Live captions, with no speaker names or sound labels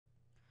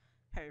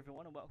Hey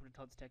everyone, and welcome to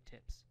Todd's Tech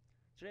Tips.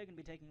 Today we're going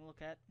to be taking a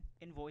look at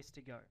Invoice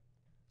to Go.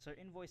 So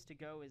Invoice to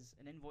Go is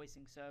an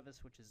invoicing service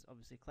which is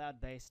obviously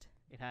cloud-based.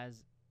 It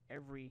has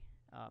every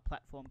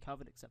platform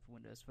covered except for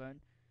Windows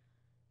Phone,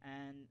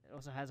 and it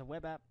also has a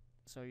web app,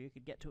 so you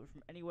could get to it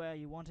from anywhere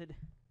you wanted.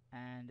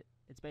 And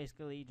it's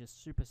basically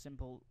just super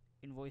simple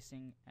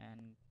invoicing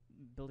and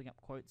building up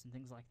quotes and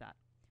things like that.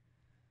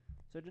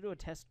 So to do a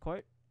test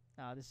quote,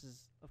 this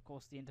is of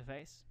course the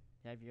interface.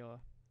 You have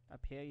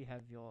up here you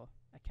have your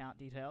account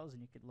details,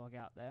 and you could log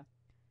out there.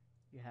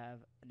 You have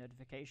a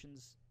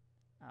notifications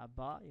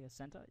bar, your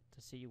center,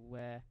 to see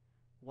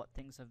what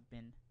things have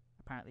been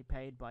apparently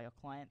paid by your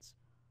clients,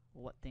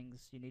 or what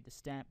things you need to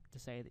stamp to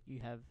say that you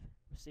have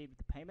received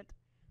the payment.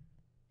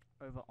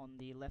 Over on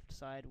the left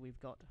side we've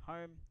got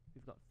home,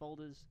 we've got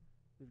folders,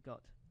 we've got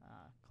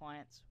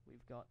clients,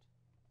 we've got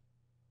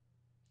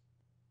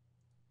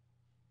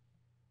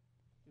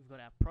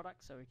our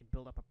products, so we can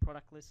build up a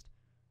product list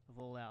of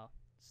all our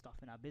stuff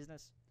in our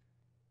business.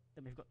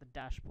 Then we've got the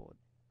dashboard.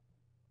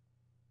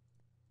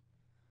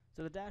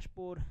 So the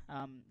dashboard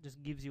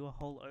just gives you a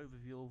whole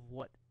overview of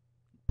what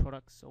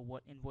products or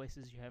what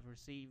invoices you have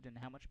received and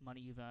how much money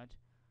you've earned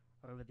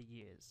over the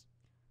years.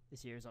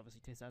 This year is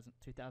obviously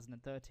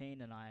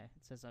 2013, and it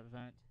says I've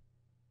earned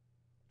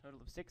a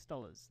total of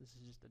 $6. This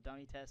is just a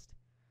dummy test.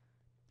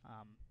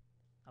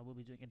 I will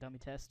be doing a dummy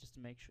test just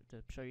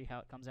to show you how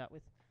it comes out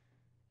with.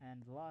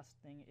 And the last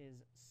thing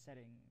is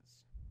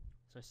settings.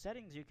 So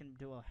settings, you can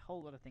do a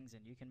whole lot of things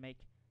in. You can make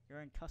your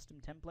own custom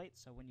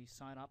templates, so when you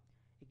sign up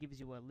it gives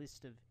you a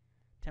list of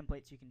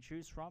templates you can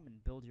choose from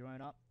and build your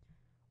own up,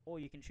 or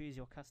you can choose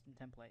your custom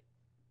template.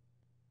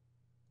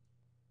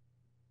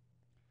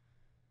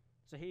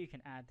 So here you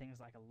can add things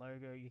like a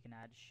logo, you can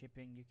add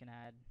shipping, you can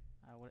add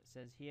what it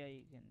says here,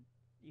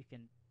 you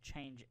can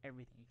change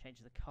everything. You change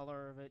the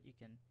color of it, you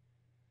can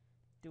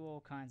do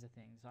all kinds of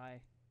things. I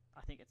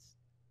think it's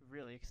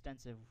really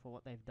extensive for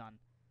what they've done.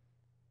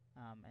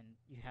 And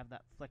you have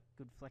that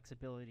good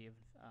flexibility of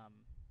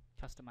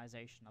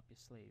customization up your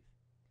sleeve.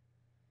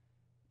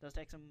 It does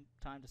take some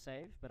time to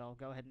save, but I'll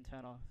go ahead and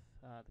turn off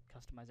the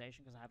customization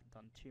because I haven't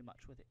done too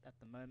much with it at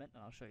the moment,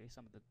 and I'll show you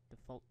some of the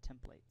default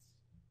templates.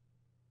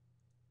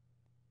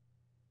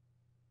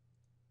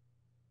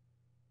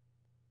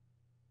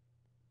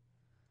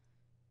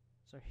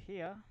 So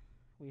here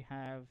we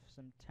have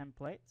some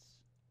templates.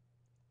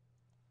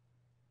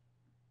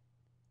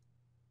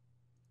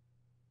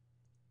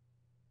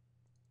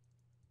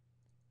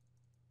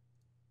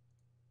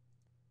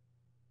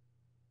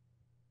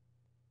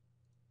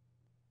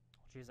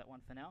 Choose that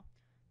one for now.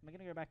 I'm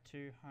going to go back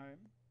to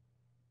home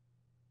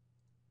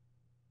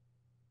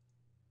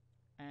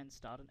and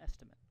start an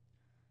estimate.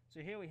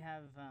 So here we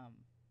have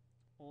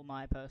all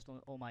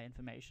my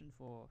information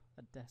for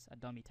a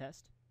dummy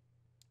test,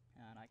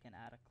 and I can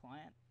add a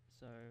client.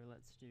 So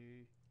let's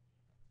do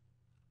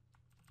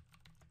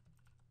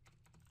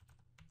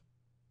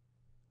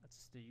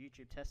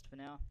YouTube test for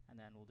now, and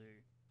then we'll do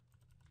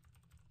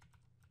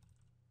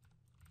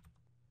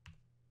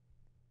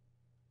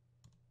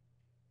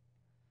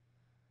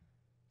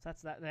so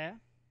that's that there.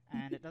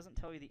 And it doesn't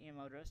tell you the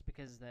email address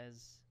because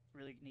there's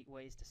really neat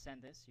ways to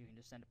send this. You can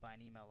just send it by an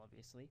email,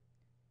 obviously.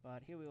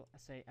 But here we'll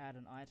say add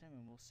an item,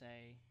 and we'll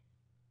say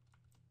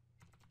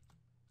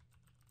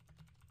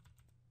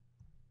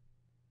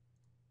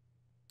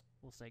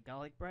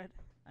garlic bread,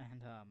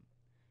 and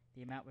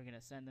the amount we're going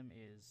to send them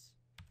is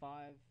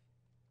 5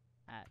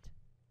 at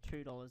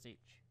 $2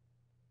 each.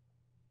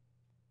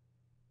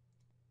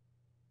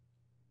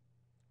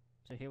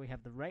 So here we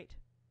have the rate,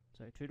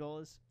 so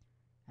 $2.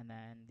 And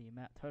then the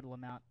total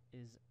amount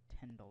is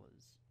 $10. And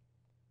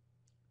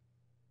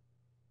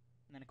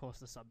then of course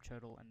the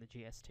subtotal and the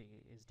GST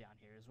is down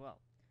here as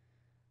well.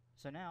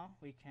 So now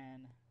we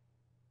can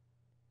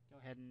go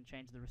ahead and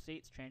change the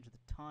receipts, change the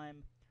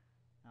time,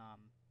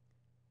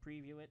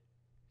 preview it.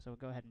 So we'll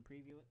go ahead and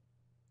preview it.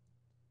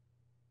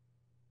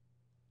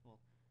 Well,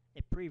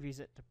 it previews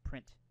it to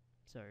print,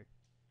 so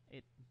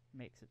it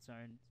makes its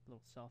own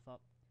little self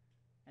up.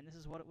 And this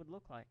is what it would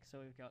look like. So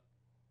we've got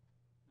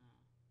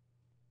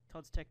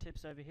Todd's Tech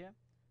Tips over here.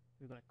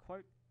 We've got a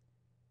quote,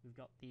 we've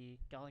got the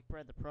garlic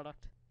bread, the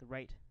product, the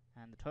rate,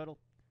 and the total,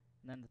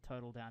 and then the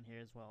total down here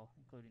as well,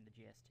 including the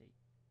GST.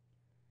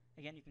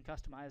 Again, you can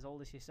customize all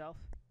this yourself,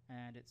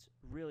 and it's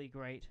really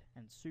great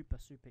and super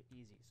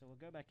easy. So we'll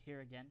go back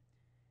here again,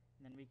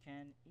 and then we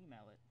can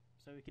email it.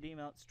 So we could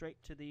email it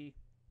straight to the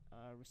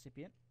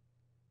recipient.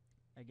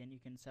 Again, you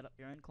can set up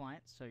your own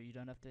clients, so you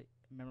don't have to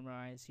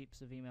memorize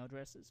heaps of email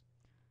addresses.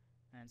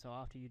 And so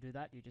after you do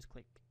that, you just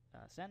click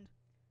send,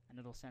 and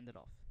it'll send it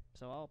off.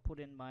 So I'll put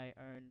in my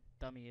own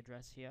dummy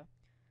address here,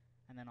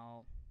 and then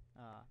I'll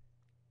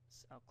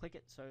click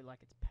it so like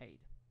it's paid.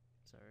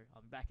 So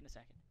I'll be back in a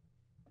second.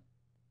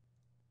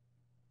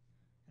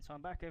 And so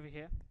I'm back over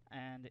here,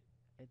 and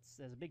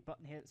there's a big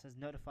button here that says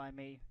notify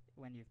me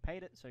when you've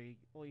paid it. So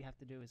all you have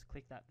to do is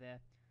click that there.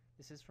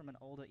 This is from an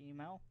older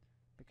email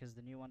because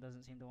the new one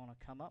doesn't seem to want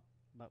to come up,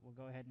 but we'll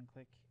go ahead and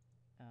click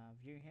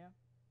view here,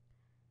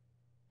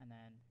 and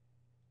then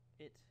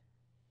it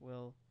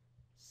will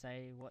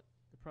say what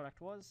the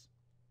product was,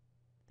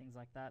 things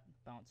like that,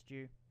 balance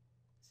due.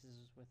 This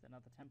is with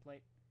another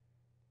template,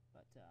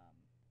 but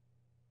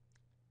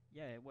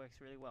yeah, it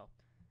works really well.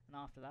 And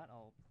after that,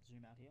 I'll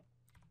zoom out here.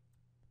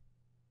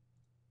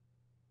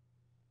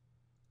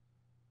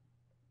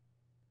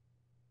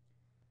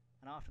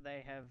 And after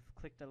they have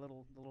clicked a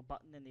little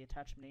button in the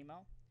attachment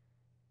email,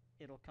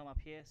 it'll come up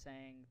here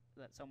saying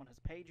that someone has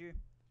paid you,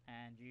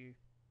 and you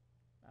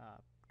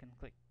can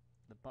click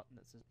the button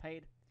that says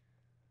paid,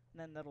 and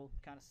then that'll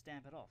kind of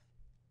stamp it off.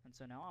 And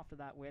so now after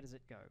that, where does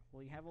it go?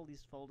 Well, you have all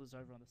these folders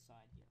over on the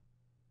side here.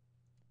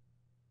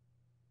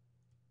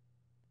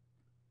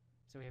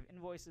 So we have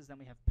invoices, then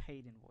we have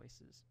paid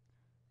invoices.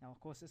 Now, of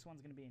course, this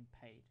one's going to be in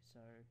paid, so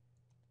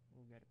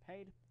we'll go to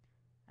paid,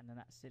 and then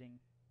that's sitting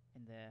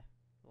in there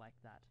like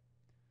that.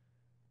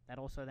 That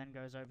also then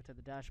goes over to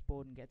the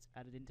dashboard and gets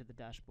added into the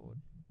dashboard.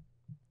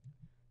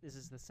 This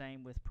is the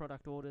same with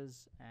product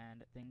orders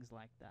and things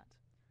like that.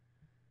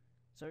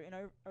 So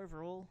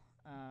overall,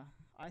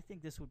 I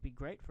think this would be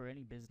great for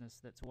any business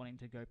that's wanting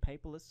to go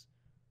paperless,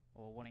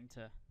 or wanting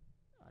to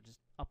just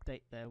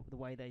update the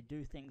way they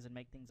do things and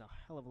make things a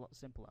hell of a lot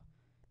simpler.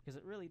 Because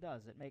it really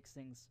does. It makes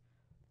things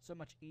so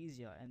much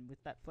easier, and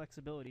with that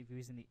flexibility of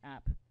using the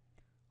app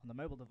on the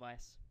mobile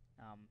device,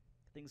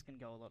 things can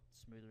go a lot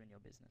smoother in your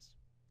business.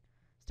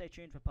 Stay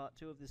tuned for part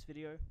 2 of this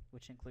video,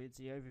 which includes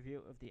the overview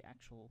of the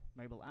actual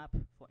mobile app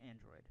for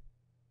Android.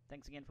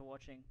 Thanks again for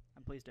watching,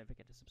 and please don't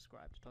forget to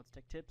subscribe to Todd's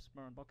Tech Tips,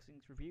 more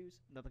unboxings,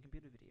 reviews, and other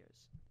computer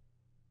videos.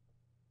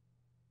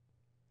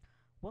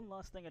 One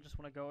last thing I just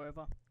want to go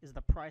over is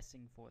the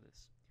pricing for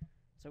this.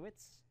 So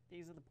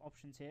these are the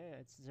options here.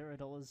 It's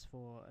 $0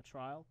 for a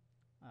trial,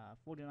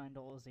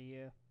 $49 a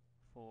year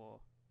for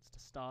just a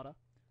starter,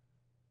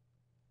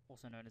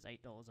 also known as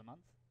 $8 a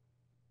month.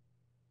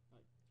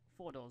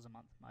 $4 a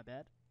month, my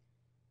bad.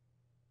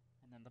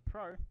 And then the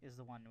Pro is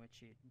the one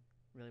which you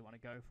really want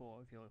to go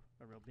for if you're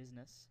a real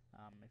business.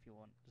 If you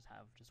want to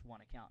have just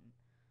one accountant,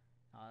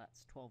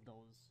 that's $12,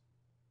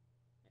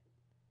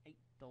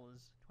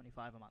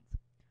 $8.25 a month.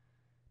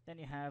 Then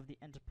you have the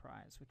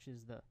Enterprise, which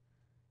is the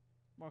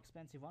more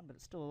expensive one, but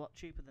it's still a lot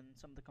cheaper than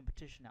some of the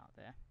competition out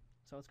there.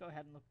 So let's go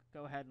ahead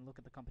and look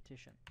at the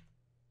competition.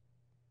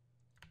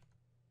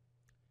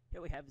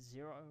 Here we have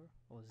Zero.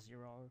 I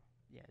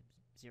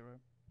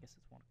guess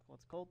that's what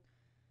it's called.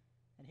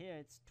 And here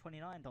it's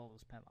 $29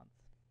 per month,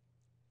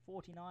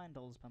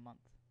 $49 per month,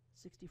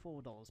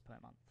 $64 per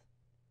month.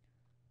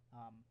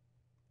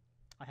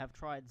 I have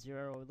tried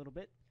Zero a little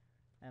bit,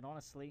 and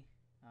honestly,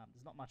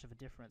 there's not much of a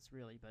difference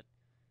really, but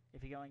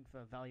if you're going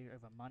for value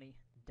over money,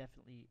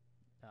 definitely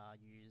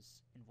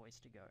use Invoice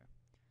to Go.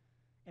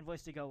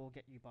 Invoice to Go will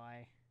get you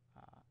by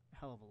a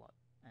hell of a lot,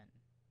 and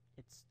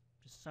it's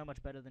just so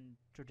much better than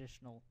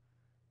traditional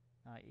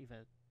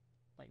either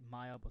like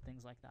MyOb or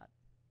things like that.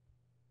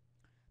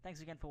 Thanks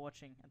again for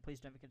watching, and please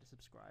don't forget to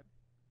subscribe.